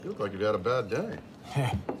You look like you've had a bad day.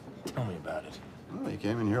 Tell me about it. Well, you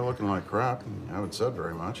came in here looking like crap, and you haven't said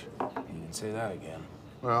very much. You can say that again.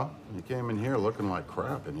 Well, you came in here looking like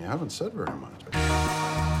crap, and you haven't said very much.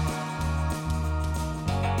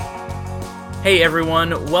 Hey everyone,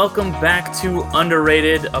 welcome back to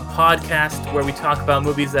Underrated, a podcast where we talk about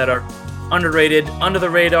movies that are underrated, under the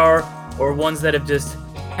radar, or ones that have just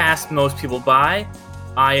passed most people by.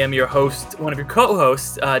 I am your host, one of your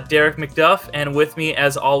co-hosts, Derek McDuff, and with me,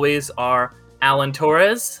 as always, are Alan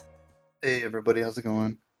Torres. Hey everybody, how's it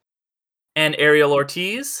going? And Ariel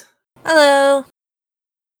Ortiz. Hello.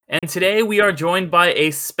 And today we are joined by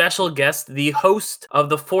a special guest, the host of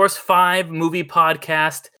the Force 5 movie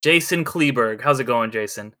podcast, Jason Kleberg. How's it going,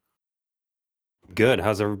 Jason? Good.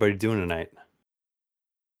 How's everybody doing tonight?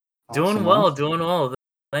 Doing well.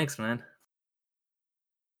 Thanks, man.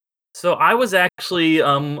 So I was actually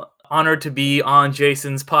honored to be on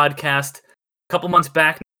Jason's podcast a couple months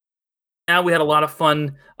back. Now we had a lot of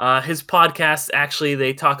fun. His podcast, actually,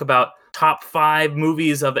 they talk about top 5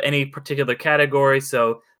 movies of any particular category.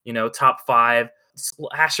 So, top 5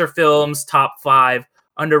 slasher films, top 5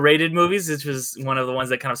 underrated movies, which was one of the ones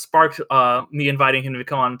that kind of sparked me inviting him to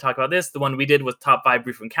come on and talk about this. The one we did was top 5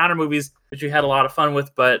 brief encounter movies, which we had a lot of fun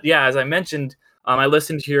with. But yeah, as I mentioned, I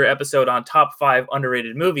listened to your episode on top 5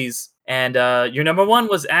 underrated movies, and your number one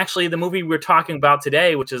was actually the movie we're talking about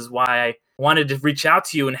today, which is why I wanted to reach out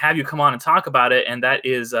to you and have you come on and talk about it. And that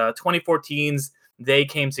is 2014's They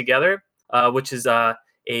Came Together, which is a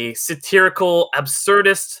satirical,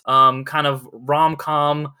 absurdist kind of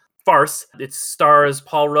rom-com farce. It stars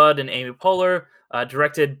Paul Rudd and Amy Poehler,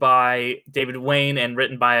 directed by David Wayne and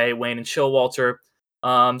written by Wayne and Showalter.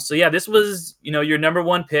 So yeah, this was, your number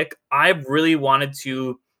one pick. I really wanted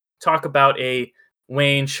to talk about a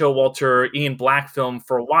Wayne Showalter, Ian Black film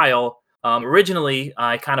for a while. Originally,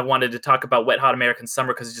 I kind of wanted to talk about Wet Hot American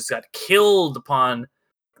Summer because it just got killed upon.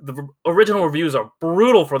 The original reviews are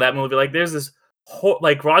brutal for that movie. Like, there's this whole,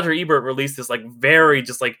 like, Roger Ebert released this very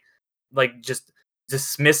just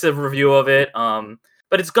dismissive review of it.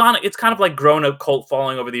 But it's kind of like grown a cult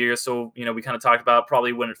following over the years. So, we kind of talked about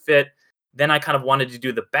probably wouldn't fit. Then I kind of wanted to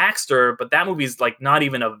do The Baxter, but that movie's not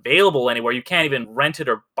even available anywhere. You can't even rent it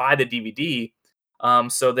or buy the DVD.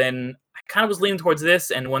 So then I kind of was leaning towards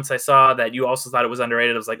this. And once I saw that you also thought it was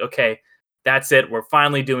underrated, I was like, okay, that's it. We're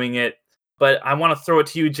finally doing it. But I want to throw it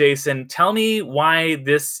to you, Jason. Tell me why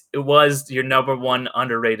it was your number one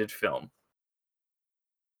underrated film.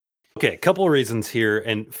 Okay, a couple of reasons here.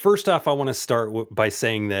 And first off, I want to start by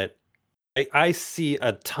saying that I see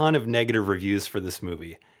a ton of negative reviews for this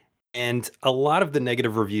movie. And a lot of the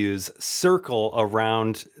negative reviews circle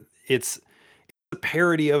around it's a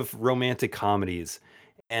parody of romantic comedies.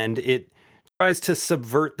 And it tries to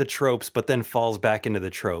subvert the tropes, but then falls back into the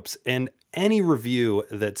tropes. And any review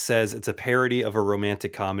that says it's a parody of a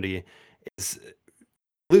romantic comedy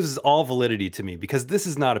loses all validity to me, because this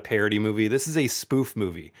is not a parody movie. This is a spoof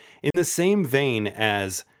movie. In the same vein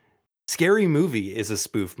as Scary Movie is a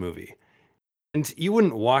spoof movie. And you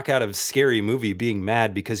wouldn't walk out of Scary Movie being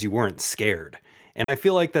mad because you weren't scared. And I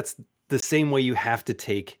feel like that's the same way you have to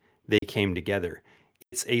take They Came Together.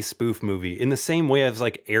 It's a spoof movie in the same way as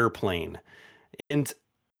like Airplane. And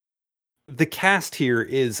the cast here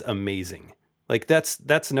is amazing. Like that's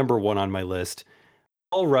number one on my list.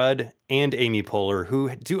 Paul Rudd and Amy Poehler,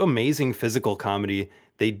 who do amazing physical comedy.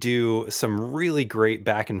 They do some really great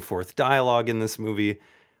back and forth dialogue in this movie.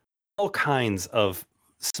 All kinds of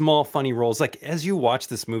small funny roles. Like, as you watch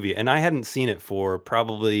this movie, and I hadn't seen it for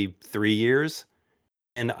probably 3 years,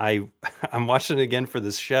 and I'm watching it again for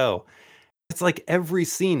this show. It's like every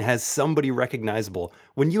scene has somebody recognizable.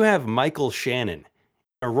 When you have Michael Shannon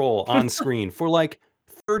in a role on screen for like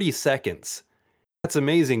 30 seconds, that's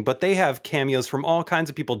amazing. But they have cameos from all kinds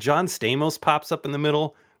of people. John Stamos pops up in the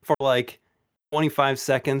middle for like 25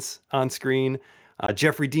 seconds on screen.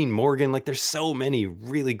 Jeffrey Dean Morgan, like there's so many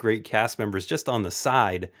really great cast members just on the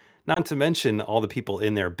side, not to mention all the people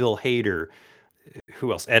in there. Bill Hader,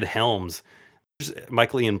 who else? Ed Helms,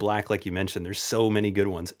 Michael Ian Black, like you mentioned. There's so many good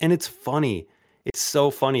ones. And it's funny. It's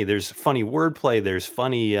so funny. There's funny wordplay. There's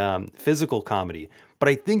funny physical comedy. But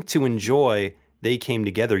I think to enjoy They Came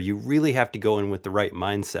Together, you really have to go in with the right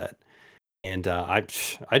mindset. And I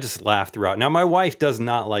just laugh throughout. Now, my wife does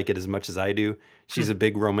not like it as much as I do. She's a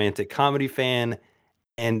big romantic comedy fan.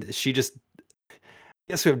 And she just, I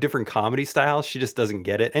guess we have different comedy styles. She just doesn't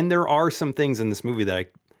get it. And there are some things in this movie that I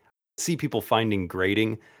see people finding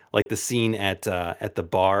grating, like the scene at the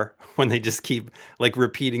bar when they just keep like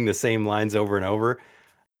repeating the same lines over and over.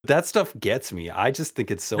 That stuff gets me. I just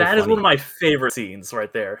think it's so That funny. is one of my favorite scenes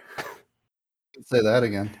right there. Say that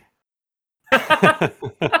again.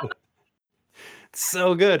 It's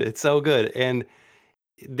so good. It's so good. And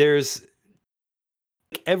there's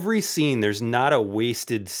every scene, there's not a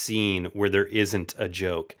wasted scene where there isn't a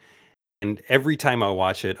joke. And every time I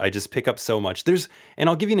watch it, I just pick up so much. And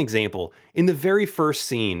I'll give you an example. In the very first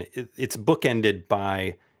scene, it's bookended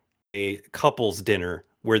by a couple's dinner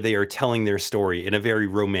where they are telling their story in a very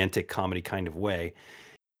romantic comedy kind of way.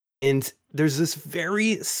 And there's this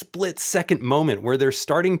very split second moment where they're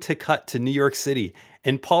starting to cut to New York City,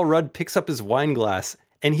 and Paul Rudd picks up his wine glass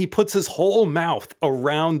and he puts his whole mouth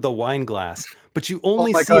around the wine glass. But you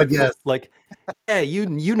only my see God, it yes. like, yeah, you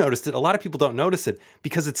noticed it. A lot of people don't notice it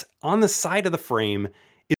because it's on the side of the frame.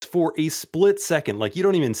 It's for a split second. Like you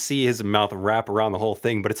don't even see his mouth wrap around the whole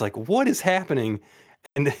thing, but it's like, what is happening?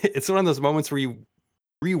 And it's one of those moments where you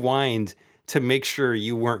rewind to make sure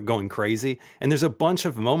you weren't going crazy. And there's a bunch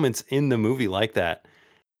of moments in the movie like that.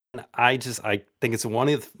 And I think it's one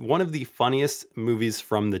of the funniest movies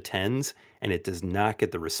from the tens, and it does not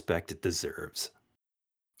get the respect it deserves.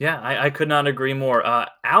 Yeah, I could not agree more.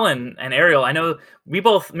 Alan and Ariel, I know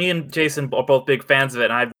me and Jason are both big fans of it,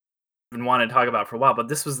 and I've been wanting to talk about it for a while, but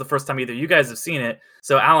this was the first time either you guys have seen it.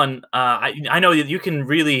 So, Alan, I know that you can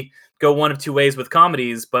really go one of two ways with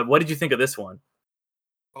comedies, but what did you think of this one?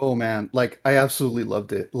 Oh man, like I absolutely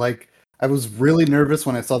loved it. Like I was really nervous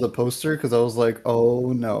when I saw the poster because I was like,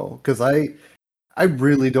 oh no, because I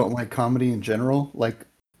really don't like comedy in general. Like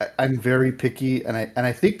I'm very picky, and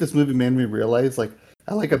I think this movie made me realize like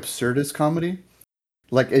I like absurdist comedy.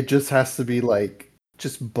 Like it just has to be like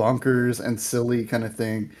just bonkers and silly kind of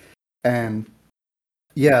thing. And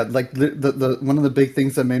yeah, like the one of the big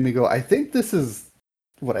things that made me go, I think this is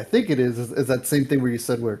what I think it is that same thing where you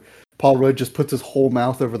said where Paul Rudd just puts his whole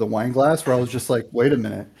mouth over the wine glass, where I was just like, wait a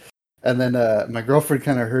minute. And then my girlfriend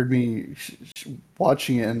kind of heard me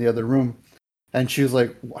watching it in the other room, and she was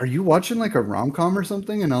like, "Are you watching like a rom-com or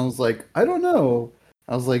something?" And I was like, "I don't know."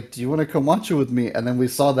 I was like, "Do you want to come watch it with me?" And then we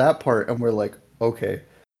saw that part, and we're like, "Okay,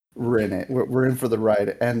 we're in it. We're in for the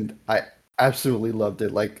ride." And I absolutely loved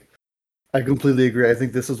it. Like, I completely agree. I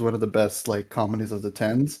think this is one of the best like comedies of the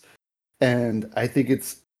tens, and I think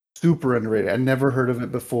it's super underrated. I never heard of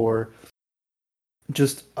it before.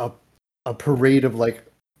 Just a parade of like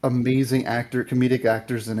amazing comedic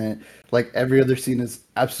actors in it. Like every other scene is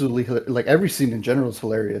absolutely like every scene in general is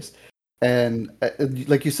hilarious. And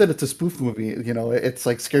like you said, it's a spoof movie. You know, it's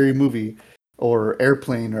like Scary Movie or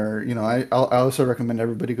Airplane, or you know, I also recommend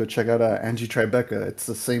everybody go check out Angie Tribeca. It's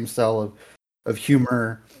the same style of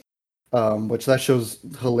humor, which that show's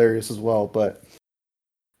hilarious as well. But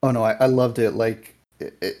oh no, I loved it. Like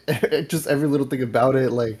just every little thing about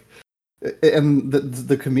it, like and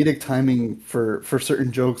the comedic timing for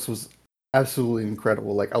certain jokes was absolutely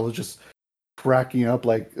incredible. Like I was just cracking up,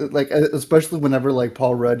 like especially whenever like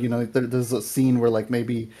Paul Rudd, you know, there's a scene where like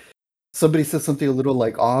maybe somebody says something a little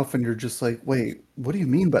like off, and you're just like, wait, what do you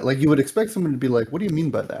mean by, like, you would expect someone to be like, what do you mean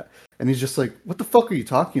by that? And he's just like, what the fuck are you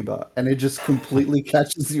talking about? And it just completely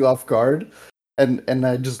catches you off guard. And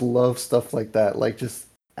I just love stuff like that, like just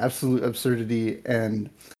absolute absurdity. And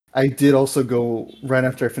I did also go right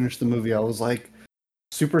after I finished the movie, I was like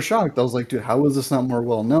super shocked. I was like, dude, how is this not more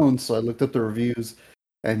well known? So I looked up the reviews,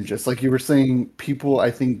 and just like you were saying,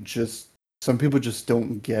 I think just some people just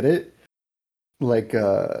don't get it. Like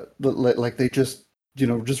they just, you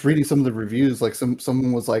know, just reading some of the reviews, like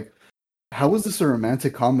someone was like, how is this a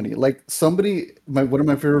romantic comedy? Like one of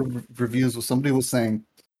my favorite reviews was somebody was saying,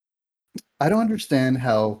 I don't understand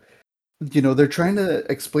how, you know, they're trying to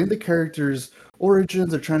explain the characters'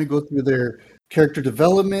 origins, they're trying to go through their character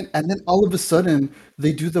development, and then all of a sudden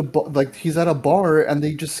they do like he's at a bar and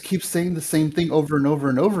they just keep saying the same thing over and over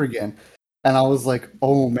and over again. And I was like,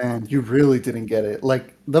 oh man, you really didn't get it.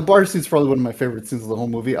 Like the bar scene's probably one of my favorite scenes of the whole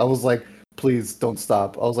movie. I was like, please don't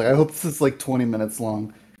stop. I was like, I hope this is like 20 minutes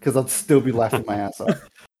long because I'll still be laughing my ass off.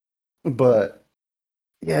 But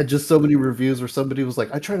yeah, just so many reviews where somebody was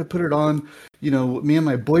like, I tried to put it on, you know, me and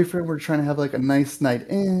my boyfriend were trying to have like a nice night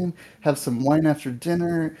in, have some wine after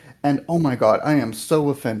dinner, and oh my god, I am so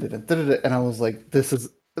offended. And da-da-da. And I was like, this is,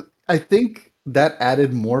 I think that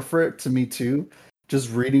added more for it to me too.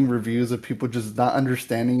 Just reading reviews of people just not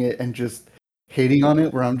understanding it and just hating on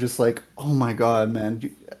it, where I'm just like, oh my god,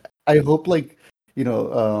 man. I hope like, you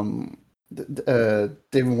know,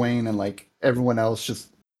 David Wayne and like everyone else just,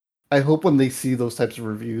 I hope when they see those types of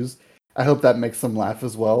reviews, I hope that makes them laugh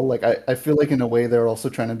as well. Like I feel like in a way they're also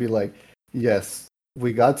trying to be like, yes,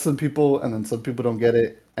 we got some people, and then some people don't get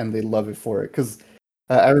it, and they love it for it. Because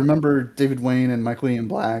I remember David Wayne and Michael Ian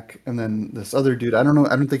Black, and then this other dude. I don't know.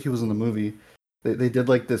 I don't think he was in the movie. They did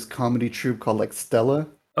like this comedy troupe called like Stella.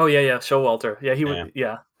 Oh yeah, Showalter. Yeah, he would.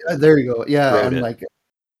 Yeah. There you go. Yeah, Wrote and it. like,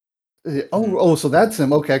 so that's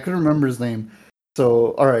him. Okay, I couldn't remember his name.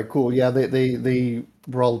 So, all right, cool. Yeah, they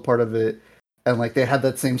were all a part of it, and like they had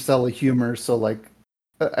that same style of humor. So like,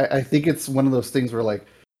 I think it's one of those things where like,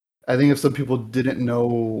 I think if some people didn't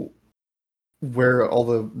know where all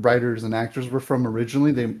the writers and actors were from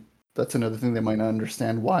originally, that's another thing they might not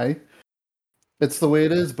understand why it's the way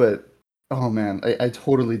it is. But oh man, I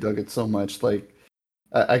totally dug it so much. Like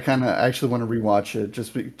I kind of actually want to rewatch it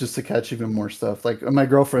just to catch even more stuff. Like my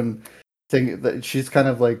girlfriend, think that she's kind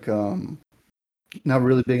of like not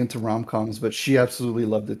really big into rom coms, but she absolutely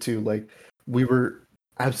loved it too. Like we were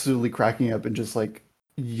absolutely cracking up and just like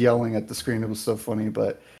yelling at the screen. It was so funny.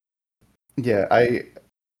 But yeah, I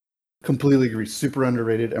completely agree. Super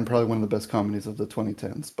underrated and probably one of the best comedies of the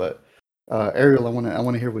 2010s. But Ariel, I want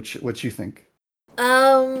to hear what you think.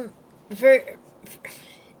 For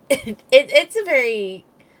it's a very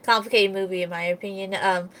complicated movie in my opinion.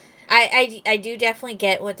 I do definitely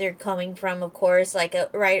get what they're coming from, of course. Like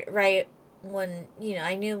right when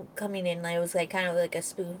I knew coming in, like, it was like kind of like a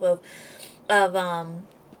spoof of um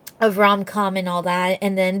of rom com and all that,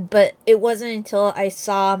 and then but it wasn't until I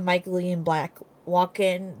saw Michael Ian Black walk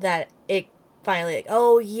in that it finally like,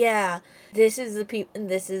 oh yeah, this is the people,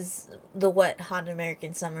 this is the Wet Hot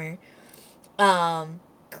American Summer um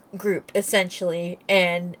group essentially,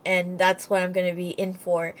 and that's what I'm gonna be in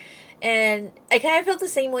for. And I kind of felt the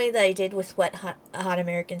same way that I did with Hot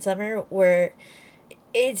American Summer, where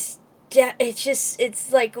it's just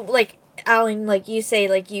it's like Alan, like you say,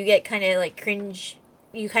 like you get kind of like cringe,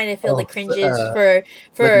 you kind of feel the Oh, cringes second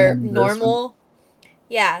for hand embarrassment. normal,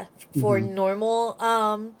 yeah, for Hmm. normal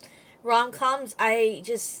rom-coms. I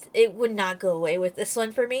just, it would not go away with this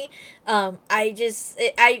one for me.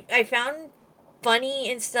 I found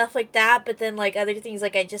funny and stuff like that, but then like other things,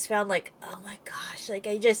 like I just found like, oh my gosh, like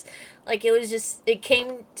I just, like it was just, it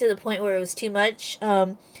came to the point where it was too much.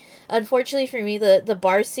 Unfortunately for me, the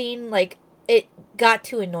bar scene, like, it got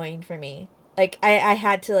too annoying for me. Like I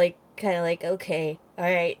had to like kind of like, okay, all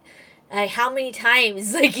right, how many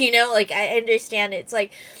times, like, like I understand it's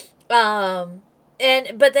like, um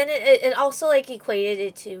and but then it also like equated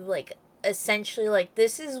it to like essentially like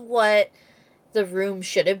this is what the room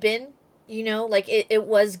should have been. Like it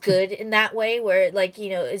was good in that way, where like,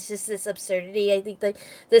 it's just this absurdity. I think like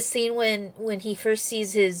the scene when he first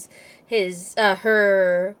sees his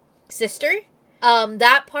her sister,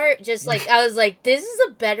 that part, just like, I was like, this is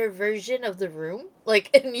a better version of the room, like,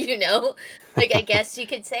 and like, I guess you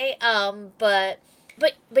could say, but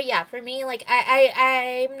yeah, for me, like,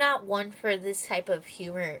 I'm not one for this type of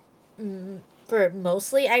humor. For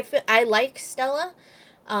mostly, I like Stella,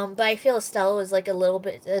 but I feel Stella was like a little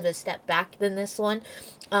bit of a step back than this one.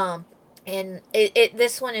 Um, and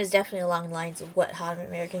this one is definitely along the lines of what Hot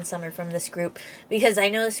American Summer from this group, because I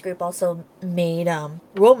know this group also made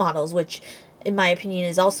Role Models, which in my opinion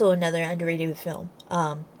is also another underrated film.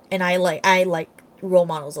 And I like Role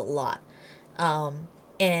Models a lot.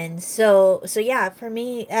 And so yeah, for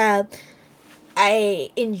me,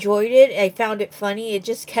 I enjoyed it. I found it funny. It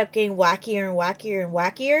just kept getting wackier and wackier and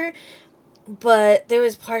wackier, but there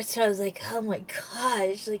was parts where I was like, oh my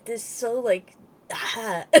gosh, like this is so like,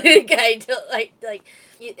 like, I don't like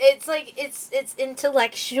it's like it's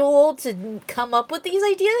intellectual to come up with these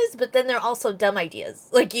ideas, but then they're also dumb ideas,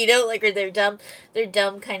 like, like, or they're dumb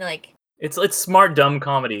kind of like, It's smart dumb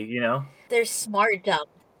comedy. they're smart dumb.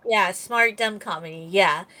 Yeah, smart dumb comedy.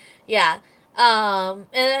 Yeah. Yeah. And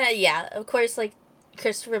yeah, of course, like,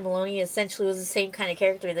 Christopher Maloney essentially was the same kind of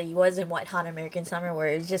character that he was in Wet Hot American Summer, where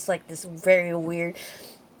it's just like this very weird,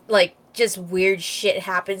 like, just weird shit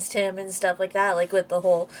happens to him and stuff like that, like with the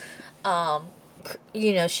whole um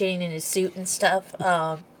shitting in his suit and stuff.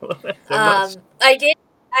 So much. I did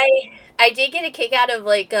get a kick out of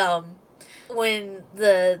like when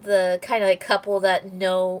the kind of like couple that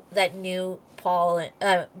knew Paul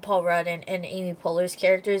Rudd and Amy Poehler's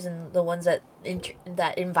characters, and the ones that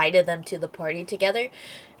invited them to the party together.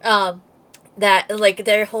 Um, that, like,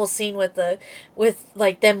 their whole scene with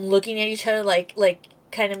like them looking at each other, like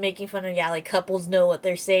kind of making fun of, yeah, like couples know what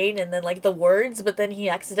they're saying, and then like the words, but then he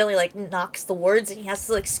accidentally like knocks the words and he has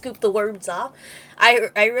to like scoop the words off. I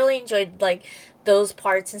really enjoyed like those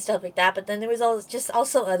parts and stuff like that, but then there was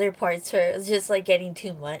also other parts where it was just like getting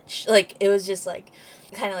too much. Like, it was just like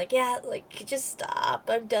kind of like, yeah, like, just stop,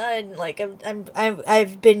 I'm done, like,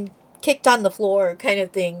 I've been kicked on the floor kind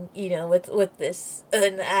of thing, with this.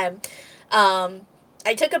 And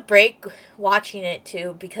I took a break watching it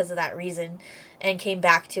too because of that reason, and came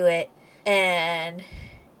back to it, and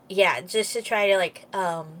yeah, just to try to like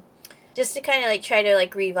just to kind of like try to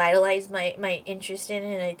like revitalize my interest in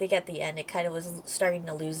it. And I think at the end it kind of was starting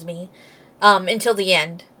to lose me, until the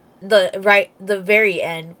end, the very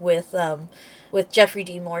end with Jeffrey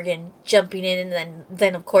D. Morgan jumping in, and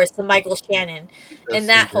then of course the Michael Shannon, and That's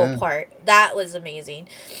that like, whole yeah. part that was amazing.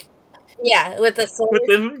 Yeah, with the sword.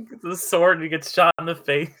 With the sword, and he gets shot in the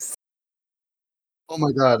face. Oh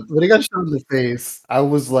my god, when he got shot in the face, I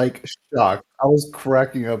was like shocked. I was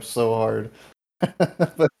cracking up so hard.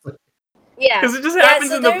 But Yeah, Because it just yeah. happens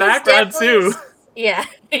So in the there was background definitely, too. yeah,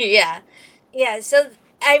 yeah, yeah. So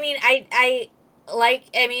I mean, I like.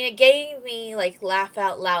 I mean, it gave me like laugh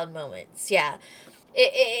out loud moments. Yeah,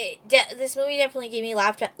 this movie definitely gave me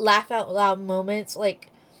laugh out loud moments. Like,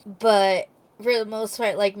 but for the most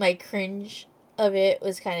part, like my cringe of it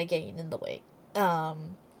was kind of getting in the way.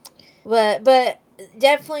 Um, but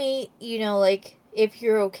definitely, like if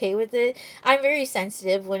you're okay with it, I'm very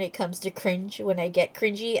sensitive when it comes to cringe. When I get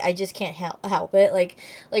cringy, I just can't help it.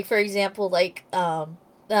 Like for example,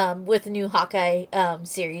 with the new Hawkeye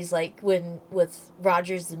series, like when with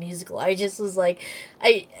Rogers the musical, I just was like,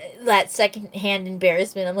 I that second hand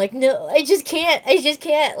embarrassment. I'm like, no, I just can't.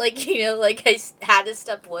 Like like had to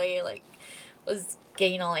step away. Like was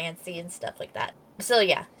getting all antsy and stuff like that. So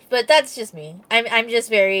yeah, but that's just me. I'm just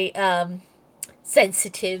very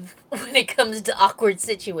sensitive when it comes to awkward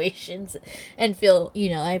situations, and feel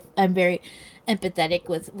I'm very empathetic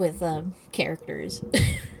with characters.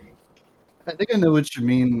 I think I know what you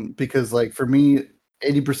mean because, like, for me,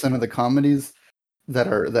 80% of the comedies that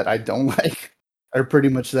I don't like are pretty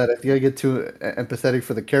much that. I think I get too empathetic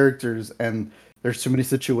for the characters, and there's too many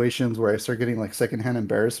situations where I start getting like secondhand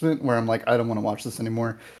embarrassment, where I'm like, I don't want to watch this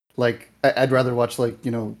anymore. Like, I'd rather watch like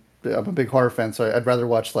I'm a big horror fan, so I'd rather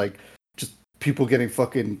watch like just people getting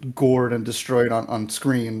fucking gored and destroyed on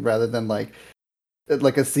screen rather than like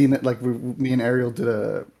a scene that like me and Ariel did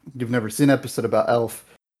a you've never seen episode about Elf,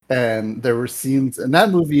 and there were scenes in that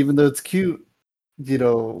movie, even though it's cute,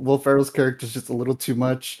 Will Ferrell's character is just a little too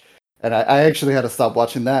much, and I actually had to stop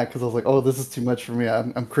watching that because I was like, oh, this is too much for me.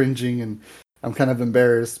 I'm cringing and I'm kind of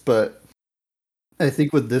embarrassed. But I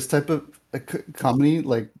think with this type of comedy,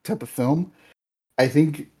 like type of film, I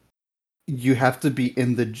think you have to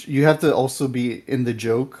also be in the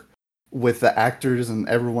joke with the actors and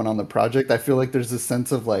everyone on the project. I feel like there's this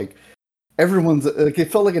sense of like everyone's like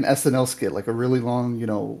it felt like an SNL skit, like a really long,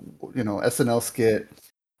 SNL skit.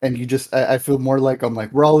 And I feel more like I'm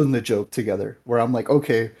like we're all in the joke together. Where I'm like,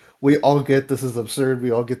 okay, we all get this is absurd.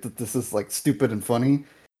 We all get that this is like stupid and funny.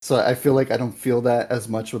 So I feel like I don't feel that as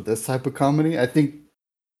much with this type of comedy. I think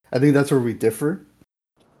that's where we differ.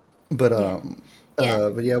 But Yeah, yeah,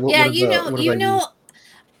 but yeah, yeah. what about you?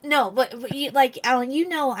 No, but like Alan,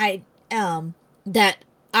 that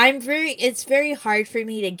it's very hard for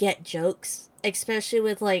me to get jokes, especially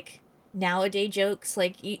with like nowadays jokes.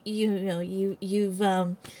 Like you've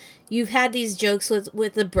had these jokes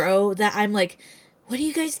with the bro that I'm like, what are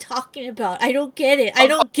you guys talking about? I don't get it. I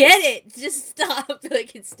don't get it. Just stop.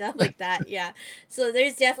 Like and stuff like that. Yeah. So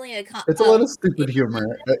there's definitely It's a lot of stupid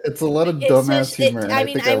humor. It's a lot of dumbass humor, and I I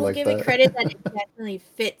mean, think I I will like give it that. credit that it definitely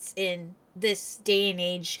fits in this day and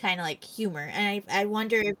age kind of like humor. And I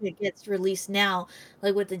wonder if it gets released now,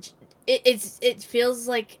 like with it feels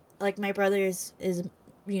like my brother is 10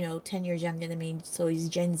 years younger than me, so he's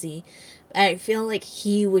Gen Z. I feel like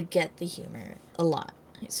he would get the humor a lot.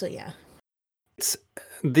 So yeah. It's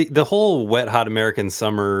the whole Wet Hot American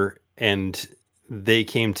Summer and They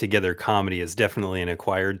Came Together comedy is definitely an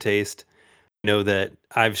acquired taste. I know that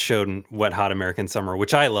I've shown Wet Hot American Summer,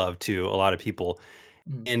 which I love to a lot of people.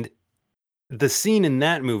 Mm. And the scene in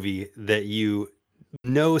that movie that you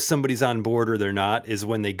know somebody's on board or they're not is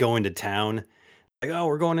when they go into town. Like, oh,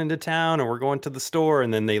 we're going into town and we're going to the store,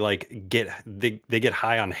 and then they like they get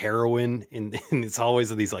high on heroin in these hallways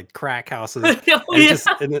of these like crack houses, Oh and it yeah. just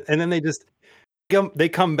and then they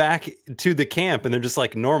come back to the camp and they're just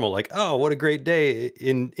like normal, like, oh, what a great day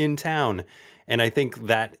in town. And I think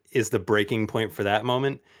that is the breaking point for that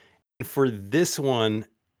moment. And for this one,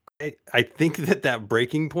 I think that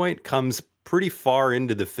breaking point comes pretty far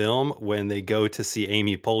into the film when they go to see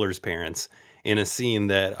Amy Poehler's parents in a scene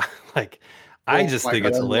that like I Oh just my think god,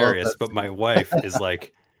 it's I love hilarious, that but my scene. wife is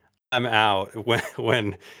like, I'm out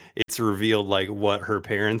when it's revealed like what her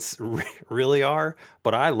parents really are.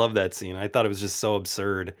 But I love that scene. I thought it was just so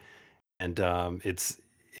absurd, and it's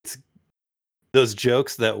those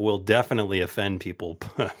jokes that will definitely offend people.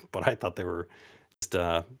 But I thought they were just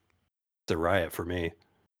a riot for me.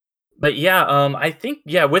 But yeah, I think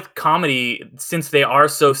with comedy, since they are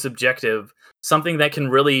so subjective, something that can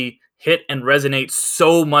really hit and resonate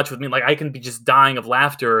so much with me, like I can be just dying of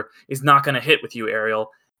laughter, is not going to hit with you, Ariel.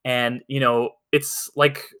 And it's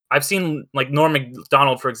like I've seen like Norm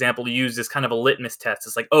Macdonald, for example, use this kind of a litmus test.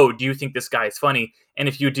 It's like, oh, do you think this guy is funny? And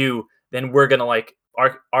if you do, then we're gonna like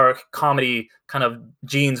our comedy kind of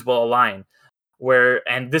genes will align.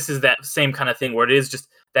 And this is that same kind of thing where it is just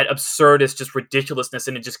that absurdist, just ridiculousness,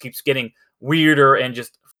 and it just keeps getting weirder and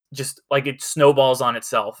just like it snowballs on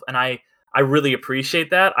itself. And I really appreciate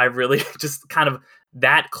that. I really just kind of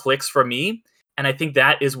that clicks for me. And I think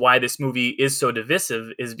that is why this movie is so divisive,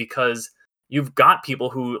 is because you've got people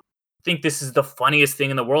who think this is the funniest thing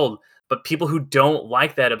in the world, but people who don't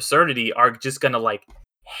like that absurdity are just gonna like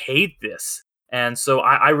hate this. And so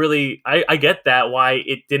I get that why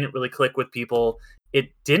it didn't really click with people.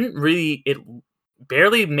 It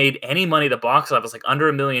barely made any money at the box office, like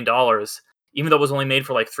under $1 million, even though it was only made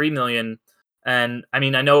for like 3 million. And I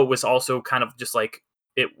mean, I know it was also kind of just like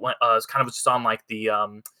it went was kind of just on like the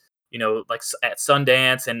like at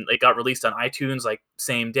Sundance, and it got released on iTunes like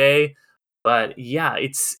same day. But yeah,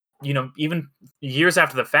 it's even years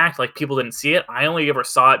after the fact, like people didn't see it. I only ever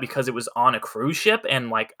saw it because it was on a cruise ship, and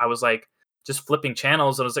like I was like just flipping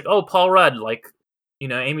channels, and I was like, oh, Paul Rudd, like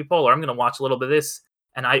Amy Poehler, I'm gonna watch a little bit of this.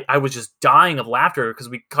 And I was just dying of laughter because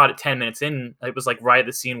we caught it 10 minutes in. It was like right at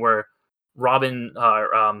the scene where Robin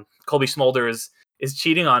Colby Smulders is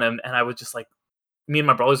cheating on him, and I was just like, me and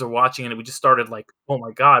my brothers were watching, and we just started like, oh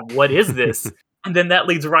my god, what is this? And then that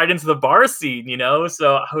leads right into the bar scene,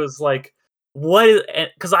 So I was like, what is?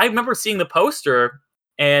 Because I remember seeing the poster,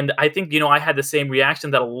 and I think I had the same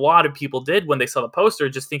reaction that a lot of people did when they saw the poster,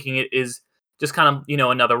 just thinking it is just kind of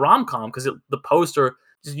another rom-com, because the poster,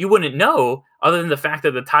 you wouldn't know other than the fact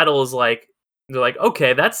that the title is like, they're like,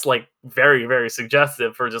 okay, that's like very, very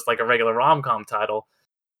suggestive for just like a regular rom-com title.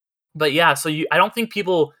 But yeah, so I don't think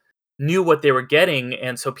people knew what they were getting,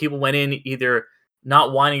 and so people went in either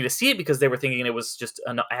not wanting to see it because they were thinking it was just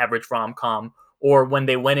an average rom-com, or when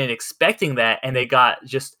they went in expecting that and they got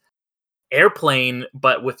just Airplane,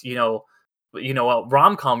 but with a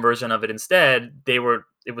rom-com version of it instead,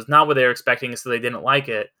 it was not what they were expecting, so they didn't like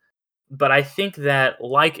it. But I think that,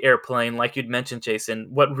 like Airplane, like you'd mentioned, Jason,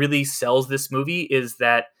 what really sells this movie is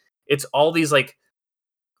that it's all these like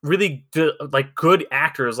really like good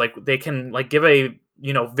actors. Like they can like give a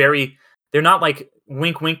very, they're not like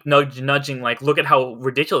wink wink nudging like, look at how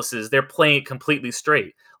ridiculous it is. They're playing it completely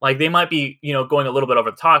straight. Like they might be going a little bit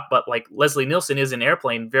over the top, but like Leslie Nielsen is in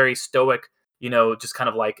Airplane, very stoic, just kind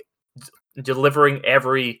of like delivering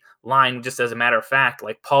every line just as a matter of fact.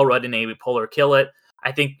 Like Paul Rudd and Amy Poehler kill it.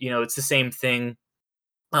 I think it's the same thing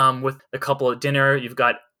with A Couple at Dinner. You've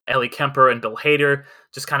got Ellie Kemper and Bill Hader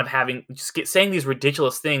just kind of saying these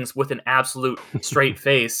ridiculous things with an absolute straight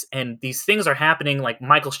face, and these things are happening, like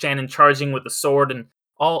Michael Shannon charging with the sword and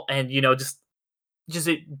all, and just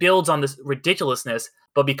it builds on this ridiculousness.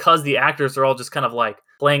 But because the actors are all just kind of like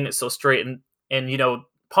playing it so straight, and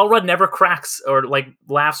Paul Rudd never cracks or like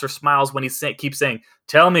laughs or smiles when he keeps saying,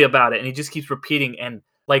 "Tell me about it," and he just keeps repeating. And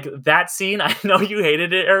like that scene, I know you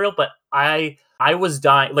hated it, Ariel, but I was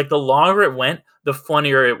dying. Like the longer it went, the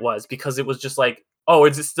funnier it was, because it was just like, oh,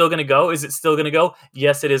 is it still going to go? Is it still going to go?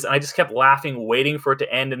 Yes, it is. And I just kept laughing, waiting for it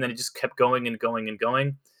to end. And then it just kept going and going and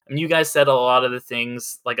going. And you guys said a lot of the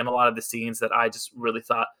things, like in a lot of the scenes, that I just really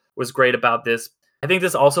thought was great about this. I think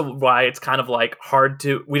this also why it's kind of like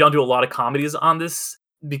we don't do a lot of comedies on this,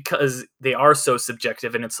 because they are so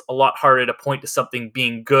subjective, and it's a lot harder to point to something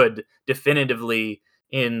being good definitively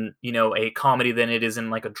in a comedy than it is in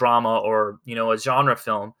like a drama or a genre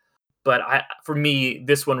film. But for me,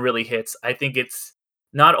 this one really hits. I think it's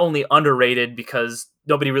not only underrated because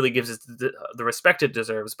nobody really gives it the respect it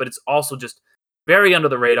deserves, but it's also just very under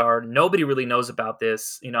the radar. Nobody really knows about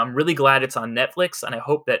this. I'm really glad it's on Netflix, and I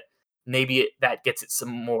hope that maybe that gets it some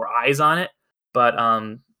more eyes on it. But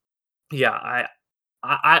yeah,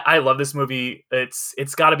 I love this movie.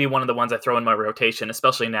 It's got to be one of the ones I throw in my rotation,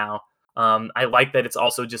 especially now. I like that it's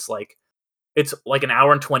also just like, it's like an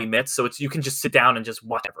hour and 20 minutes, so you can just sit down and just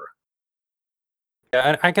watch ever.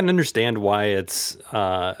 Yeah, I can understand why it's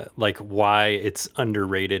why it's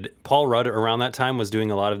underrated. Paul Rudd around that time was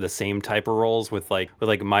doing a lot of the same type of roles with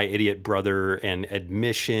My Idiot Brother and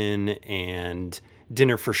Admission and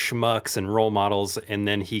Dinner for Schmucks and Role Models, and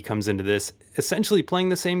then he comes into this essentially playing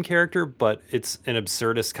the same character, but it's an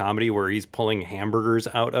absurdist comedy where he's pulling hamburgers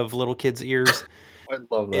out of little kids' ears. I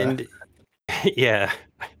love that. And yeah,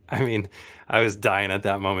 I mean, I was dying at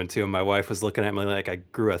that moment too. And my wife was looking at me like I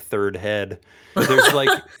grew a third head.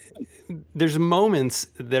 But there's moments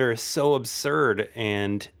that are so absurd.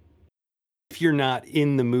 And if you're not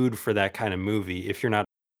in the mood for that kind of movie, if you're not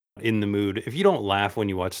in the mood, if you don't laugh when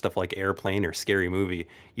you watch stuff like Airplane or Scary Movie,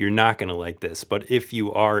 you're not going to like this. But if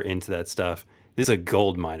you are into that stuff, This is a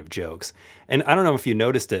gold mine of jokes. And I don't know if you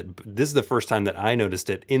noticed it, but this is the first time that I noticed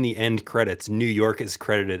it. In the end credits, New York is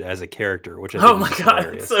credited as a character, which I think Oh is my just god,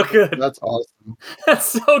 hilarious. it's so good. That's awesome. That's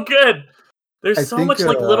so good. There's I so think, much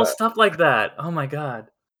like little stuff like that. Oh my god.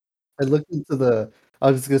 I looked into the.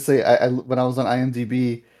 I was just gonna say, when I was on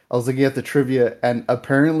IMDb, I was looking at the trivia, and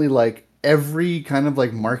apparently, like every kind of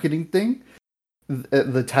like marketing thing,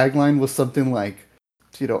 the tagline was something like,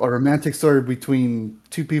 a romantic story between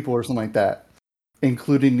two people or something like that,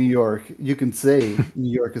 including New York. You can say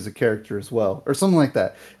New York is a character as well, or something like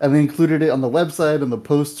that. And they included it on the website, on the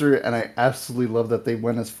poster, and I absolutely love that they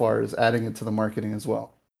went as far as adding it to the marketing as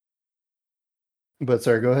well. But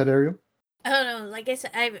sorry, go ahead, Ariel. I don't know. Like I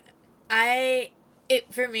said,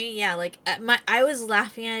 for me, yeah. Like I was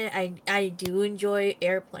laughing at it. I do enjoy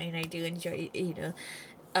Airplane. I do enjoy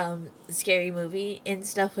scary movie and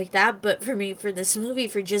stuff like that. But for me, for this movie,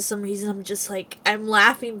 for just some reason, I'm just like I'm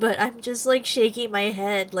laughing, but I'm just like shaking my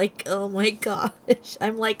head, like oh my gosh.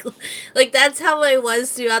 I'm like that's how I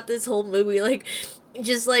was throughout this whole movie, like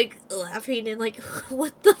just like laughing and like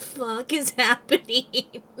what the fuck is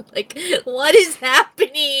happening? Like what is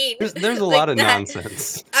happening? There's a Like lot of that.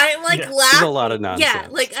 nonsense. I'm like Yeah. laughing. There's a lot of Yeah,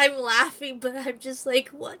 nonsense. like I'm laughing, but I'm just like,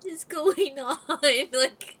 what is going on?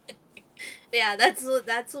 Like, yeah, that's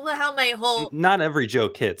how my whole Not every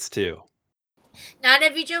joke hits too. not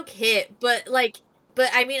every joke hit, but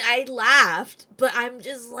I mean, I laughed, but I'm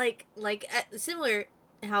just like similar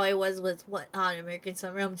how I was with what on American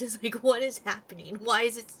Summer. I'm just like, what is happening? Why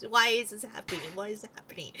is this happening? Why is it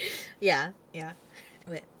happening? Yeah.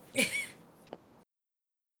 But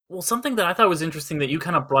Well, something that I thought was interesting that you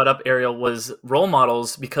kind of brought up, Ariel, was role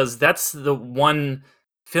models, because that's the one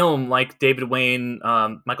film like David Wayne,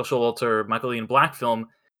 Michael Showalter, Michael Ian Black film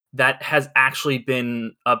that has actually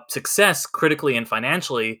been a success critically and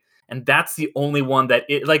financially, and that's the only one that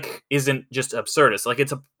it like isn't just absurdist. Like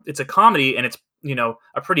it's a comedy, and it's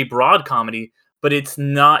a pretty broad comedy, but it's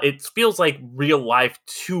not. It feels like real life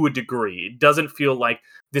to a degree. It doesn't feel like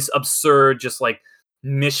this absurd, just like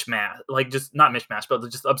mishmash, like just not mishmash, but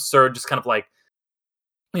just absurd, just kind of like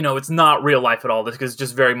it's not real life at all. This is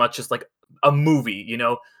just very much just like a movie.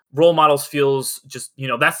 Role Models feels just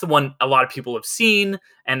that's the one a lot of people have seen,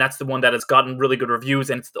 and that's the one that has gotten really good reviews,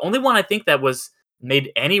 and it's the only one I think that was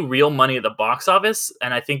made any real money at the box office.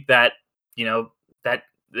 And I think that that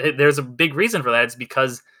there's a big reason for that. It's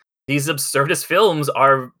because these absurdist films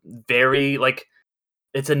are very like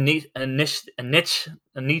it's a niche,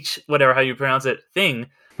 whatever how you pronounce it, thing.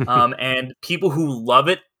 And people who love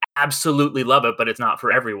it absolutely love it, but it's not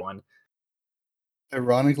for everyone.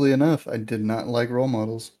 Ironically enough, I did not like Role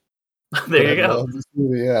Models. There But you I go. love this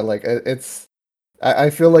movie. Yeah, like it's. I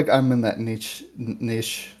feel like I'm in that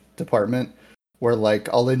niche department where like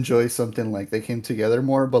I'll enjoy something like they came together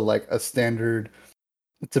more, but like a standard,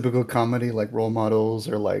 typical comedy like Role Models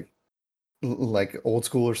or like Old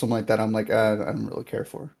School or something like that. I'm like I don't really care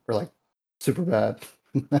for, or like Super Bad.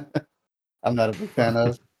 I'm not a big fan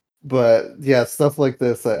of. But yeah, stuff like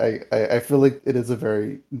this, I feel like it is a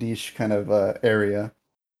very niche kind of area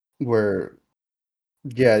where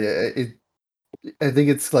yeah, I think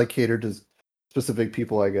it's like catered to specific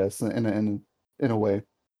people, I guess, in a way.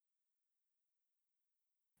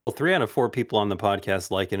 Well, 3 out of 4 people on the podcast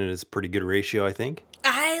liking it is a pretty good ratio, I think.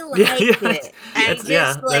 I like Yeah, yeah, it. I just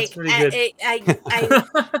that's like pretty good.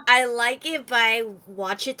 I like it, but I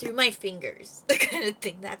watch it through my fingers. The kind of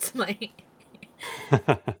thing. That's my.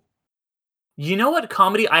 You know what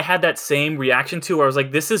comedy I had that same reaction to, where I was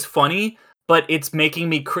like, this is funny, but it's making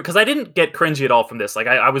me because I didn't get cringy at all from this. Like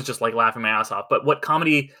I was just like laughing my ass off. But what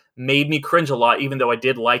comedy made me cringe a lot, even though I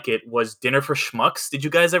did like it, was Dinner for Schmucks. Did you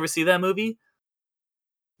guys ever see that movie?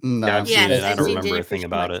 No, Yeah, I've seen Yes, it. I I've don't seen remember Dinner a for thing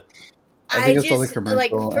about Schmucks. it. I think I saw the just commercial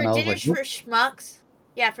like and for I was Dinners like, for Schmucks.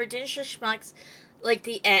 Yeah, for Dinners for Schmucks, like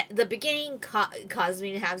the beginning caused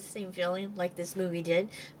me to have the same feeling like this movie did,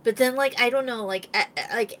 but then like I don't know, like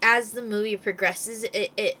like as the movie progresses,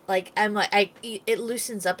 it like I'm like it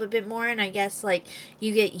loosens up a bit more, and I guess like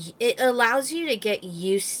it allows you to get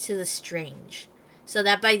used to the strange, so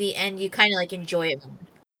that by the end you kind of like enjoy it more.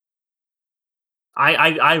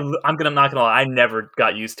 I'm not gonna lie, I never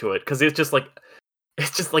got used to it because it's just like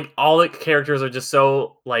all the characters are just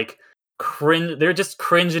so like cringe. They're just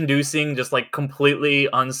cringe inducing, just like completely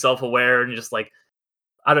unself-aware, and just like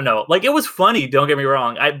I don't know. Like it was funny, don't get me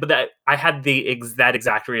wrong. But that I had that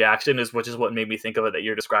exact reaction, which is what made me think of it that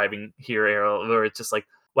you're describing here, Errol, where it's just like,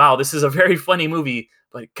 wow, this is a very funny movie,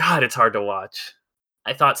 but God, it's hard to watch.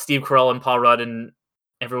 I thought Steve Carell and Paul Rudd and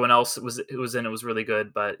everyone else who was in it was really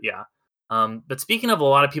good, but yeah. But speaking of a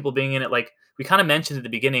lot of people being in it, like we kind of mentioned at the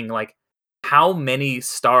beginning, like how many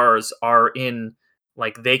stars are in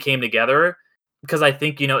like They Came Together, because I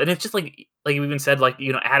think, and it's just like you even said, like,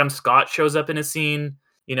 Adam Scott shows up in a scene.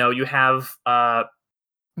 You have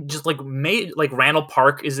just like Randall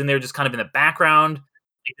Park is in there just kind of in the background.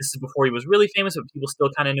 Like, this is before he was really famous, but people still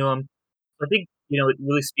kind of knew him. So I think, it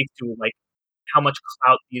really speaks to like how much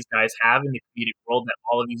clout these guys have in the comedic world, that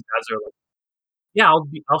all of these guys are like, yeah,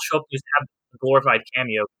 I'll show up to just have a glorified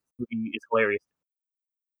cameo. The movie is hilarious.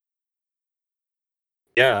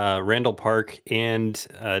 Yeah, Randall Park and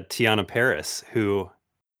Tiana Paris, who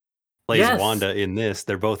plays Yes. Wanda in this.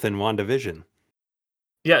 They're both in WandaVision.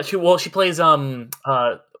 Yeah, she plays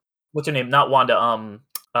what's her name? Not Wanda,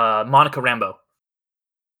 Monica Rambeau.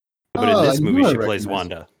 But in Oh, I this knew movie, I she plays recognized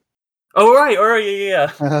Wanda. Oh right, all right, yeah.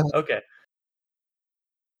 her. Okay.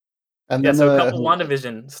 And Yeah, then so a couple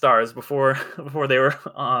WandaVision stars before before they were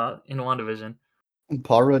in WandaVision.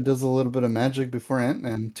 Paul Rudd does a little bit of magic before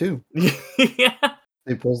Ant-Man too. Yeah.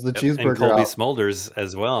 He pulls the Yep, and cheeseburger Colby out. Smulders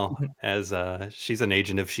as well, as she's an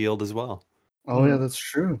agent of S.H.I.E.L.D. as well. Oh yeah, that's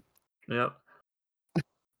true. Yep.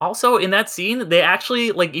 Also, in that scene, they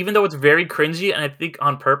actually like, even though it's very cringy, and I think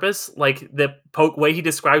on purpose, like the way he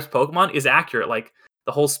describes Pokemon is accurate. Like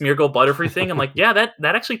the whole Smeargle Butterfree thing, I'm like, yeah, that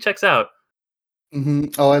actually checks out.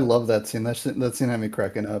 Oh, I love that scene. That scene had me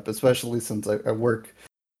cracking up, especially since I work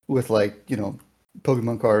with like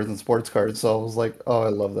Pokemon cards and sports cards. So I was like, oh, I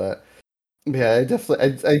love that. Yeah, I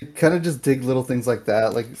definitely, I kind of just dig little things like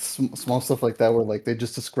that, like small stuff like that, where like they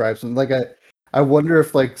just describe something. Like I wonder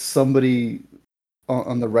if like somebody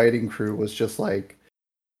on the writing crew was just like,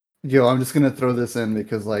 yo, I'm just gonna throw this in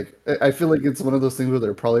because like I feel like it's one of those things where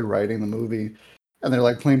they're probably writing the movie and they're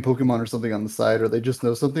like playing Pokemon or something on the side, or they just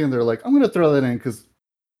know something and they're like, I'm gonna throw that in because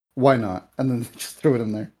why not? And then they just throw it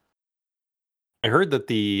in there. I heard that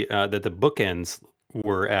the bookends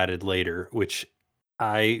were added later, which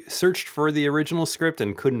I searched for the original script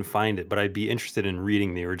and couldn't find it, but I'd be interested in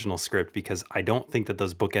reading the original script because I don't think that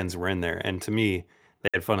those bookends were in there. And to me, they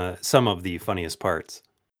had fun of some of the funniest parts.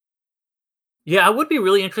 Yeah, I would be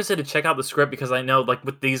really interested to check out the script, because I know, like,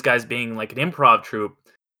 with these guys being like an improv troupe,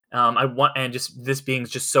 I want, and just this being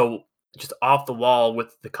just so just off the wall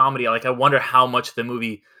with the comedy. Like, I wonder how much of the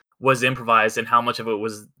movie was improvised and how much of it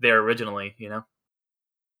was there originally.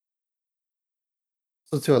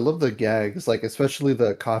 So too, I love the gags, like especially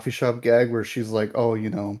the coffee shop gag where she's like, "Oh,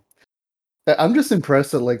 I'm just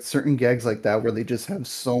impressed at like certain gags like that where they just have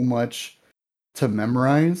so much to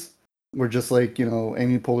memorize. We're just like,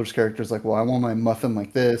 Amy Poehler's character is like, well, I want my muffin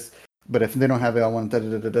like this, but if they don't have it, I want da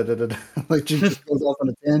da da da da da da. Like she just goes off on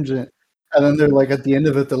a tangent, and then they're like, at the end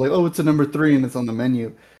of it, they're like, oh, it's a number 3 and it's on the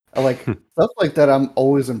menu. I like stuff like that. I'm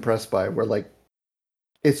always impressed by where like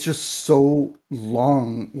it's just so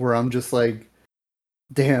long. Where I'm just like,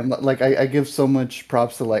 damn, like I give so much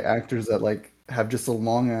props to like actors that like have just a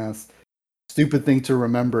long ass stupid thing to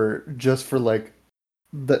remember just for like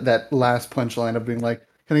that last punchline of being like,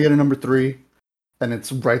 "Can I get a number 3?" And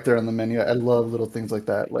it's right there on the menu. I love little things like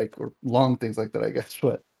that, like or long things like that, I guess.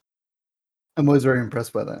 But I'm always very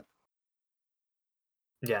impressed by that.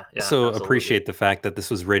 Yeah, yeah, Also absolutely. appreciate the fact that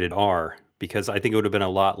this was rated R because I think it would have been a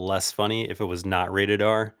lot less funny if it was not rated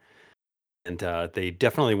R. And they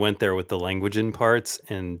definitely went there with the language in parts,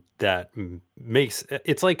 and that makes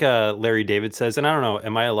it's like Larry David says. And I don't know,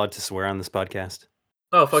 am I allowed to swear on this podcast?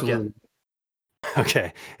 Oh, fuck yeah. Absolutely.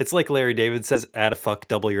 Okay, it's like Larry David says, "Add a fuck,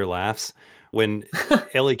 double your laughs." When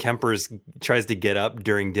Ellie Kempers tries to get up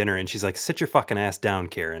during dinner, and she's like, "Sit your fucking ass down,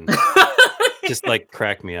 Karen." Just like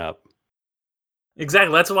crack me up.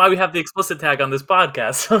 Exactly. That's why we have the explicit tag on this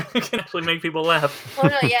podcast, so we can actually make people laugh. Oh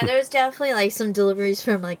no, yeah, there's definitely like some deliveries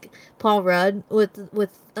from like Paul Rudd with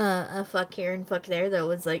a fuck here and fuck there that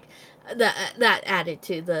was like that added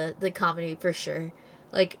to the comedy for sure.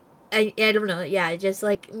 Like I don't know, yeah, it just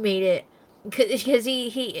like made it because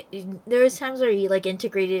he there was times where he like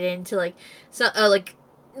integrated it into like so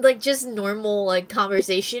like just normal like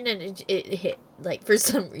conversation, and it hit like for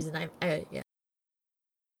some reason I yeah.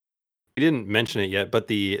 We didn't mention it yet, but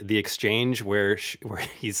the exchange where where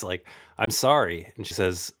he's like, "I'm sorry," and she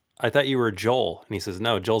says, "I thought you were Joel," and he says,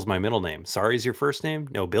 "No, Joel's my middle name. Sorry's your first name?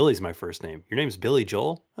 No, Billy's my first name. Your name's Billy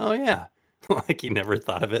Joel? Oh yeah." Like he never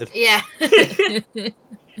thought of it. Yeah.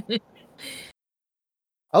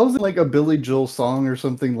 I was in like a Billy Joel song or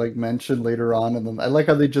something like mentioned later on, and then I like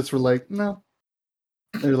how they just were like, no,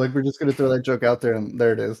 they're like, we're just gonna throw that joke out there, and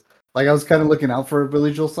there it is. Like I was kind of looking out for a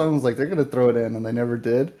Billy Joel song. I was like, they're gonna throw it in, and they never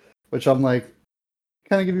did. Which I'm like,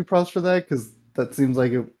 kind of give you props for that because that seems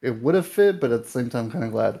like it would have fit, but at the same time, kind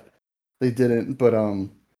of glad they didn't. But one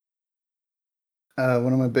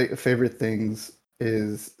of my favorite things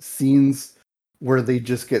is scenes where they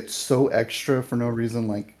just get so extra for no reason.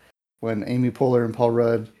 Like when Amy Poehler and Paul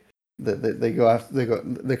Rudd,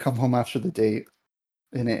 they come home after the date,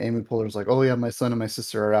 and Amy Poehler's like, "Oh yeah, my son and my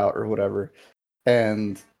sister are out or whatever,"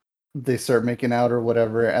 and they start making out or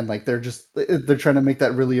whatever, and like they're trying to make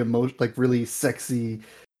that really like really sexy,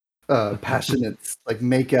 passionate like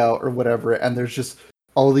make out or whatever, and there's just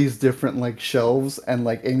all these different like shelves, and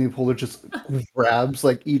like Amy Poehler just grabs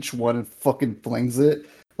like each one and fucking flings it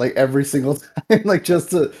like every single time, like just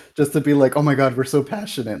to be like, oh my god, we're so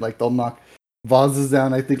passionate. Like they'll knock vases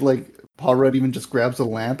down. I think like Paul Rudd even just grabs a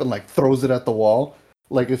lamp and like throws it at the wall.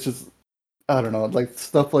 Like it's just, I don't know, like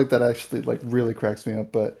stuff like that actually like really cracks me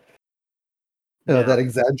up. But Yeah. that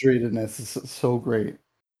exaggeratedness is so great.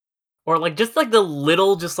 Or like just like the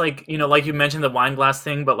little, just like, you know, like you mentioned the wine glass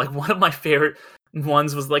thing, but like one of my favorite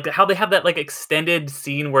ones was like how they have that like extended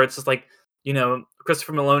scene where it's just like, you know,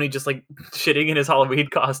 Christopher Maloney just like shitting in his Halloween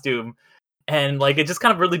costume, and like it just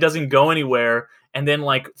kind of really doesn't go anywhere. And then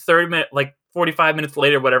like 45 minutes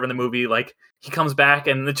later, whatever in the movie, like he comes back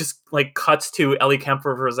and it just like cuts to Ellie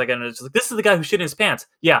Kemper for a second, and it's just like, this is the guy who shit in his pants,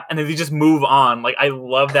 yeah, and then they just move on. Like I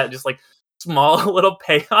love that, just like small little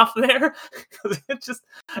payoff there. 'Cause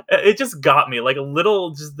it just got me, like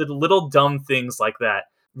just the little dumb things like that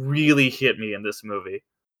really hit me in this movie.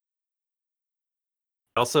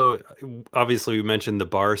 Also, obviously, we mentioned the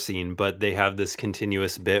bar scene, but they have this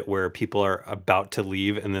continuous bit where people are about to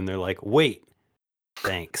leave, and then they're like, "Wait,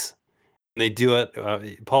 thanks." And they do it.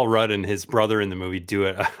 Paul Rudd and his brother in the movie do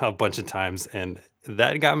it a bunch of times, and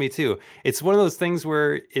that got me too. It's one of those things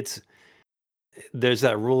where there's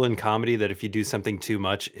that rule in comedy that if you do something too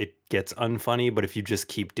much, it gets unfunny, but if you just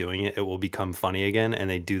keep doing it, it will become funny again, and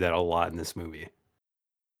they do that a lot in this movie.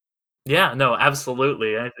 Yeah, no,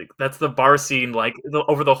 absolutely. I think that's the bar scene, like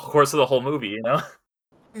over the course of the whole movie, you know.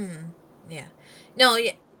 Yeah. No,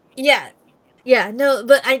 yeah. Yeah. Yeah, no,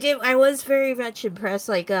 but I was very much impressed,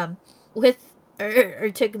 like, with, or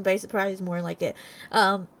taken by surprise, more like it,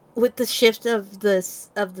 with the shift of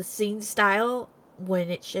of the scene style when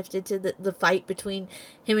it shifted to the fight between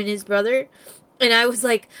him and his brother, and I was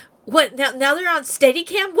like, what, now they're on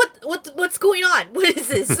Steadicam? What's going on? What is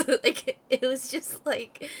this? Like, it was just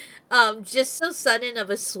like, just so sudden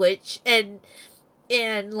of a switch, and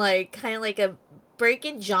like kind of like a break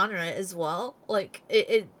in genre as well, like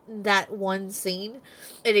it that one scene,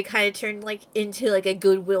 and it kind of turned like into like a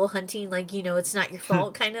Goodwill Hunting, like, you know, it's not your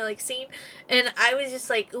fault kind of like scene, and I was just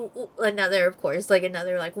like, ooh, another, of course, like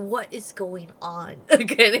another like, what is going on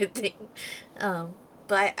kind of thing.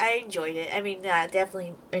 But I enjoyed it. I mean,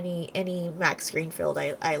 definitely any Max Greenfield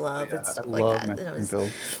I love, Yeah, and I stuff like love that, Max and it was,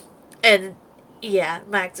 Greenfield. and yeah,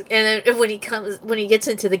 Max, and then when he gets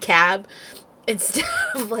into the cab, instead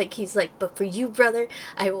of like, he's like, but for you, brother,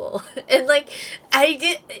 I will. And like, I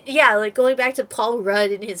did, yeah, like going back to Paul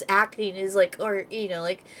Rudd and his acting is like, or, you know,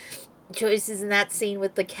 like choices in that scene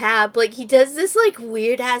with the cab, like he does this like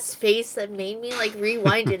weird ass face that made me like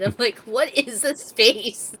rewind it. I'm like, what is this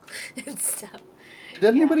face and stuff.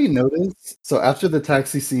 Did anybody notice? So after the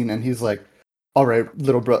taxi scene, and he's like, "All right,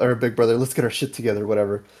 little brother or big brother, let's get our shit together,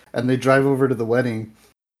 whatever." And they drive over to the wedding.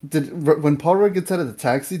 When Paul Rudd gets out of the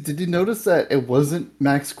taxi, did you notice that it wasn't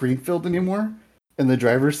Max Greenfield anymore in the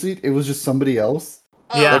driver's seat? It was just somebody else.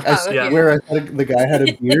 Yeah, Like I yeah. swear, I thought the guy had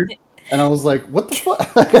a beard, and I was like, "What the fuck?"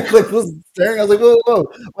 I like was staring. I was like, "Whoa, whoa,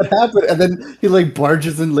 whoa, what happened?" And then he like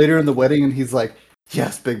barges in later in the wedding, and he's like,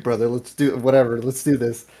 "Yes, big brother, let's do whatever, let's do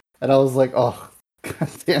this." And I was like, "Oh, god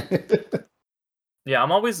damn it!" Yeah,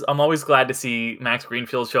 I'm always glad to see Max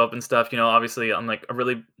Greenfield show up and stuff. You know, obviously,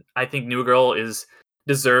 I think New Girl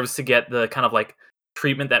deserves to get the kind of like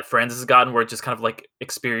treatment that Friends has gotten, where it just kind of like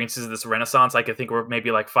experiences this renaissance. Like I think we're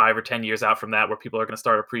maybe like 5 or 10 years out from that, where people are going to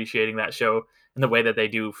start appreciating that show in the way that they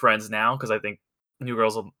do Friends now. Because I think New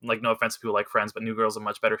Girl's like, no offense to people like Friends, but New Girl's a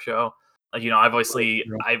much better show. Like, you know,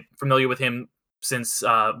 I'm familiar with him since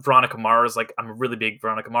Veronica Mars. Like I'm a really big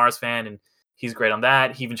Veronica Mars fan, and he's great on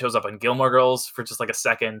that. He even shows up on Gilmore Girls for just like a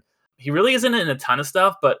second. He really isn't in a ton of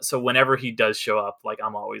stuff, but so whenever he does show up, like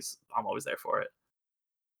I'm always there for it.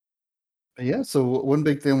 Yeah, so one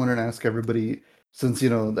big thing I wanted to ask everybody, since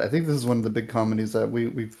I think this is one of the big comedies that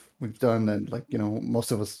we've done, and like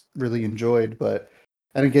most of us really enjoyed,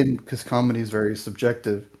 and again, because comedy is very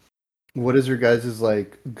subjective. What is your guys'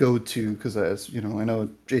 like go to? Because as I know,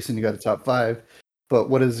 Jason, you got a top five, but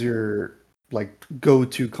what is your like go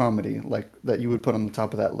to comedy like that you would put on the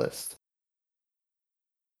top of that list?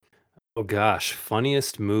 Oh gosh,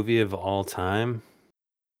 funniest movie of all time?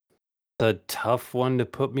 A tough one to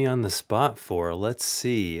put me on the spot for. Let's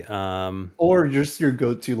see. Or just your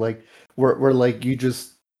go to, like where like you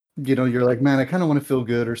just you're like, man, I kind of want to feel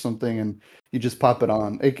good or something, and you just pop it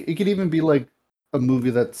on. It could even be like a movie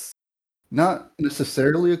that's not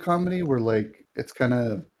necessarily a comedy, where like it's kind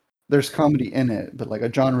of there's comedy in it, but like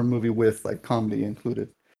a genre movie with like comedy included.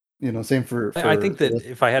 Same for I think that this.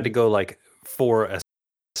 if I had to go like for a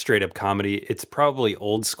straight up comedy, it's probably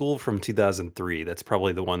Old School from 2003. That's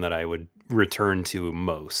probably the one that I would return to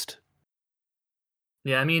most.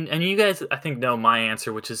 Yeah, I mean, and you guys, I think, know my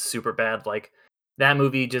answer, which is super bad. Like, that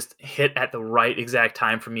movie just hit at the right exact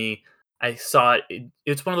time for me. I saw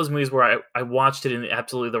it's one of those movies where I watched it in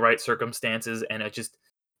absolutely the right circumstances, and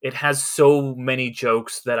it has so many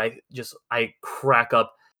jokes that I crack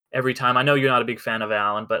up every time. I know you're not a big fan of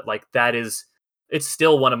Alan, but like it's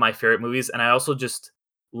still one of my favorite movies, and I also just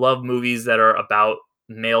love movies that are about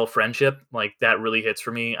male friendship. Like, that really hits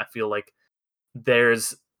for me. I feel like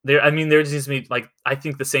there's there I mean there just needs to be like I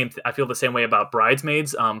think I feel the same way about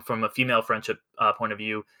Bridesmaids from a female friendship point of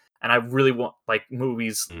view, and I really want like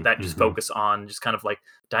movies that just Mm-hmm. focus on just kind of like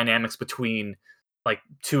dynamics between like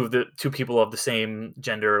two people of the same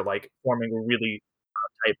gender like forming a really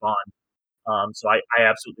tight bond. So I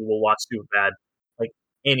absolutely will watch Superbad like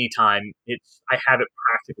anytime. I have it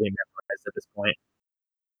practically memorized at this point.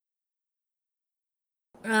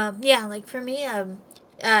 Yeah, like for me,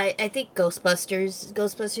 I think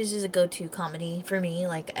Ghostbusters is a go-to comedy for me.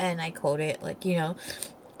 Like, and I quote it, like, Yeah,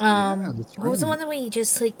 that's what was the right. one that we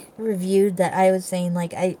just like reviewed that I was saying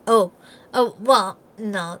like well,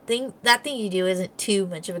 no thing that thing you do isn't too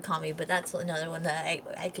much of a comedy, but that's another one that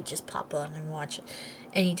I could just pop on and watch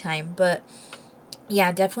anytime. But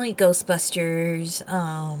yeah, definitely Ghostbusters.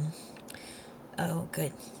 Oh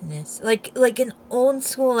goodness. Like an old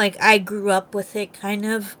school, like I grew up with it kind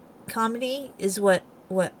of comedy is what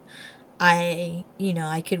I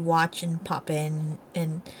could watch and pop in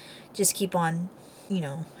and just keep on, you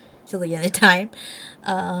know, till the end of time.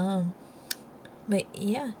 Um but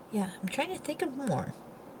yeah, I'm trying to think of more.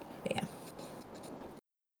 But yeah.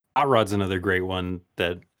 Hot Rod's another great one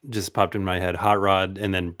that just popped in my head. Hot Rod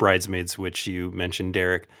and then Bridesmaids, which you mentioned,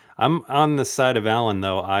 Derek. I'm on the side of Alan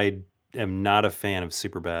though. I am not a fan of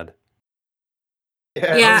Superbad.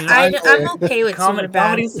 Yeah, Yeah, You know, I'm finally. okay with Superbad.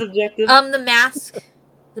 Comedy's subjective. The Mask.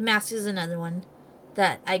 The Mask is another one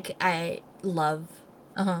that I love.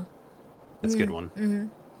 Uh-huh. That's a good one. Mm-hmm.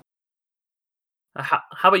 How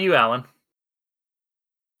about you, Alan?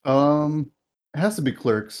 It has to be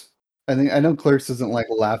Clerks. I know Clerks isn't like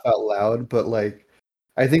laugh out loud, but like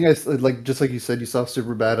I think like just like you said, you saw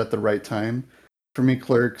Superbad at the right time. For me,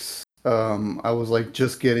 Clerks, I was like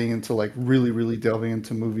just getting into like really delving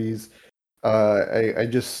into movies. I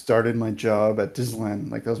just started my job at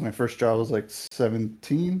Disneyland. Like that was my first job. I was like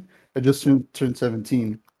 17. I just turned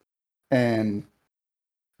 17, and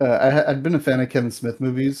I'd been a fan of Kevin Smith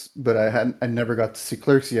movies, but I never got to see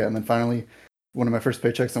Clerks yet. And then finally, one of my first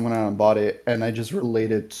paychecks, I went out and bought it, and I just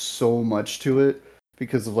related so much to it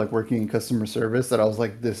because of like working in customer service that I was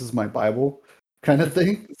like, this is my Bible kind of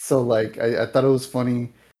thing. So like I thought it was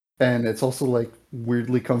funny, and it's also like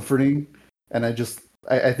weirdly comforting. And I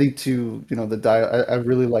think too, I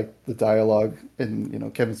really like the dialogue in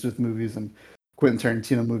Kevin Smith movies and Quentin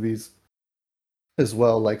Tarantino movies as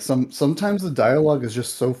well. Like sometimes the dialogue is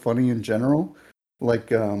just so funny in general.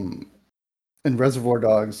 Like in Reservoir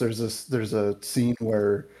Dogs, there's a scene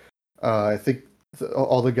where I think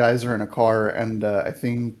all the guys are in a car, and I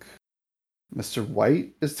think Mr.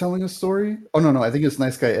 White is telling a story. Oh no, I think it's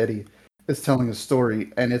Nice Guy Eddie is telling a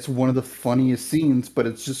story, and it's one of the funniest scenes. But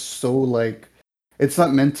it's just so like it's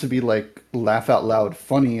not meant to be like laugh out loud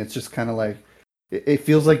funny. It's just kind of like it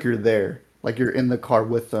feels like you're there, like you're in the car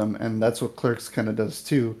with them, and that's what Clerks kind of does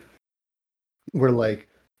too, where like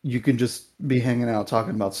you can just be hanging out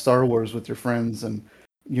talking about Star Wars with your friends, and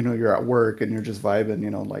you're at work and you're just vibing,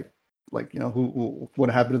 what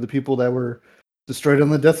happened to the people that were destroyed on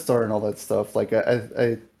the Death Star and all that stuff. Like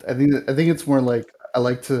I think it's more like I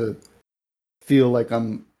like to feel like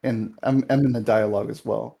I'm in the dialogue as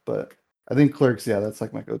well. But I think Clerks, yeah, that's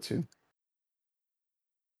like my go-to.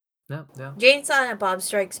 Yeah. Jane Silent Bob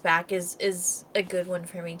Strikes Back is a good one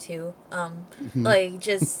for me too. Mhm. Like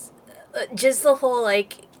just the whole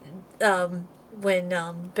like when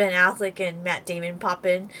Ben Affleck and Matt Damon pop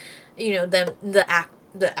in,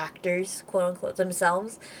 the actors quote unquote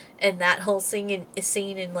themselves, and that whole scene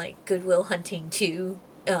in like Goodwill Hunting 2,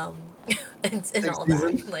 and Next all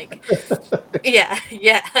season. that like yeah,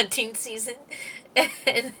 hunting season.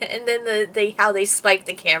 And then they how they spike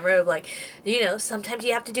the camera of like, sometimes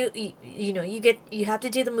you have to do you have to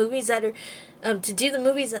do the movies that are to do the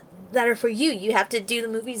movies that are for you. You have to do the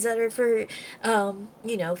movies that are for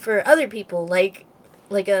for other people. Like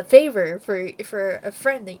like a favor for a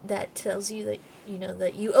friend that tells you that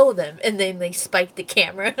that you owe them, and then they spike the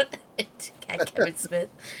camera at Kevin Smith.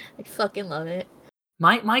 I fucking love it.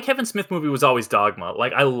 My Kevin Smith movie was always Dogma.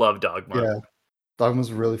 Like I love Dogma. Yeah,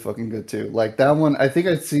 Dogma's really fucking good too. Like that one, I think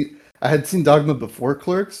I had seen Dogma before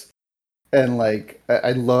Clerks, and like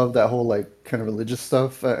I love that whole like kind of religious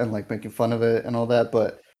stuff and like making fun of it and all that.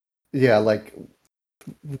 But yeah, like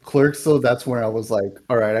Clerks, though, that's where I was like,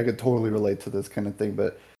 all right, I could totally relate to this kind of thing.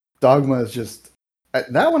 But Dogma is just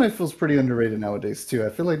that one. I feel is pretty underrated nowadays too. I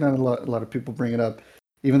feel like not a lot of people bring it up,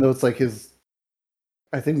 even though it's like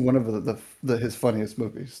I think one of his funniest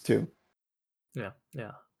movies too. Yeah.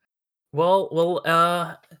 Well,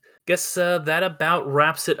 guess that about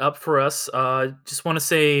wraps it up for us. Just want to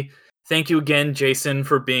say thank you again, Jason,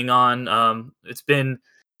 for being on. It's been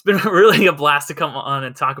really a blast to come on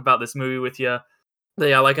and talk about this movie with you. But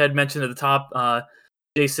yeah, like I'd mentioned at the top,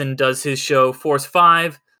 Jason does his show Force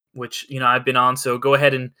 5, which I've been on. So go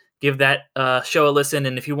ahead and give that show a listen.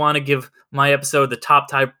 And if you want to give my episode, the top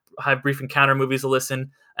high brief encounter movies, a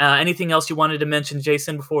listen. Anything else you wanted to mention,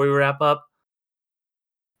 Jason, before we wrap up?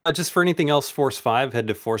 Just for anything else, Force 5, head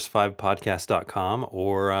to force5podcast.com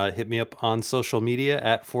or hit me up on social media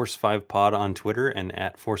at Force5Pod on Twitter and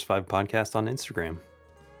at Force5Podcast on Instagram.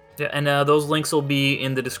 Yeah, and those links will be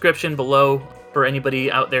in the description below for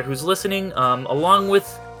anybody out there who's listening, along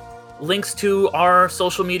with links to our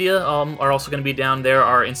social media are also going to be down there,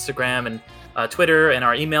 our Instagram and Twitter, and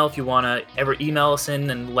our email if you want to ever email us in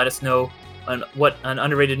and let us know what an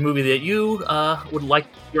underrated movie that you would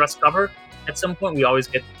like to hear us cover. At some point, we always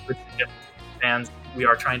get good suggestions from fans. We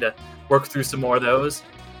are trying to work through some more of those.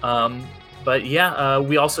 But yeah,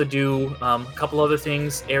 we also do a couple other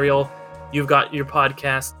things. Ariel, you've got your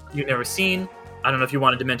podcast You've Never Seen. I don't know if you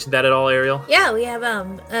wanted to mention that at all, Ariel. Yeah, we have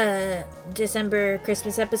December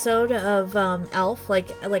Christmas episode of Elf, like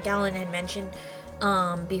Alan had mentioned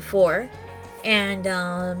before, and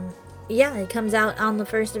yeah, it comes out on the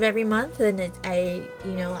 1st of every month, and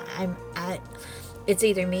it's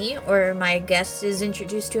either me or my guest is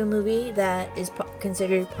introduced to a movie that is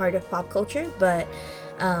considered part of pop culture, but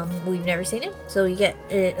we've never seen it, so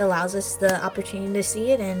it allows us the opportunity to see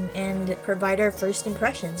it and provide our first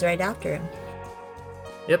impressions right after him.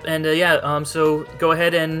 Yep, and so go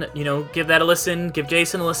ahead and give that a listen, give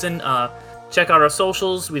Jason a listen, check out our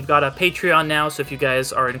socials. We've got a Patreon now, so if you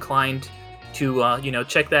guys are inclined to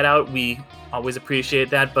check that out, we always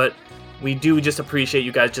appreciate that, but we do just appreciate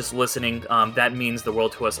you guys just listening. That means the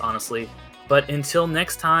world to us, honestly. But until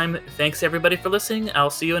next time, thanks everybody for listening.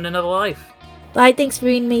 I'll see you in another life. Bye, thanks for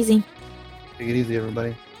being amazing. Take it easy,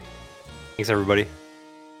 everybody. Thanks, everybody.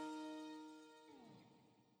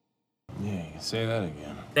 Yeah, you can say that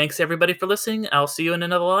again. Thanks everybody for listening. I'll see you in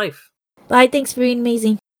another life. Bye, thanks for being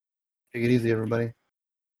amazing. Take it easy, everybody.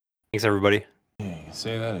 Thanks, everybody. Yeah, you can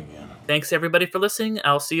say that again. Thanks everybody for listening.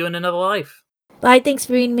 I'll see you in another life. Bye, thanks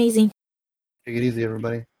for being amazing. Take it easy,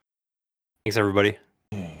 everybody. Thanks, everybody.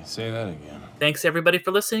 Yeah, you can say that again. Thanks everybody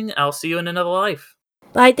for listening. I'll see you in another life.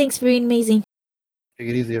 Bye, thanks for being amazing. Take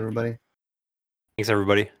it easy, everybody. Thanks,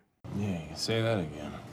 everybody. Yeah, you can say that again.